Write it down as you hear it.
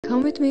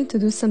Come with me to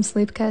do some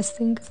slip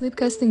casting. Slip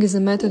casting is a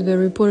method where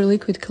we pour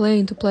liquid clay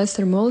into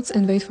plaster molds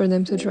and wait for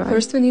them to dry.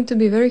 First we need to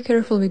be very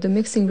careful with the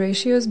mixing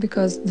ratios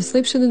because the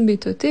slip shouldn't be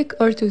too thick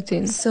or too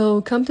thin.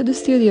 So come to the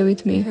studio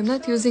with me. If I'm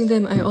not using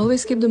them, I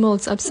always keep the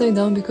molds upside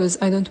down because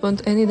I don't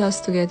want any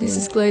dust to get in. This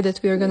is clay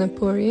that we are gonna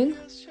pour in.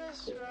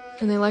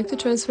 And I like to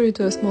transfer it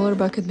to a smaller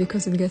bucket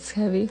because it gets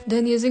heavy.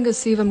 Then using a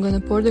sieve I'm gonna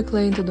pour the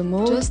clay into the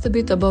mold just a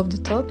bit above the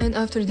top, and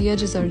after the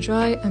edges are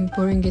dry I'm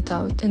pouring it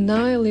out. And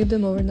now I leave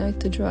them overnight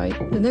to dry.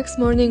 The next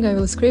morning I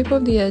will scrape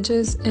off the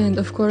edges and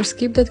of course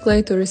keep that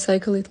clay to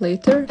recycle it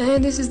later.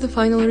 And this is the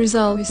final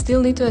result. We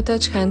still need to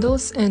attach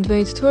handles and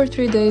wait 2 or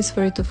 3 days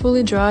for it to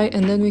fully dry,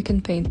 and then we can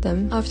paint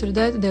them. After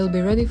that they'll be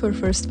ready for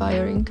first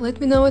firing.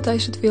 Let me know what I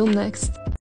should film next.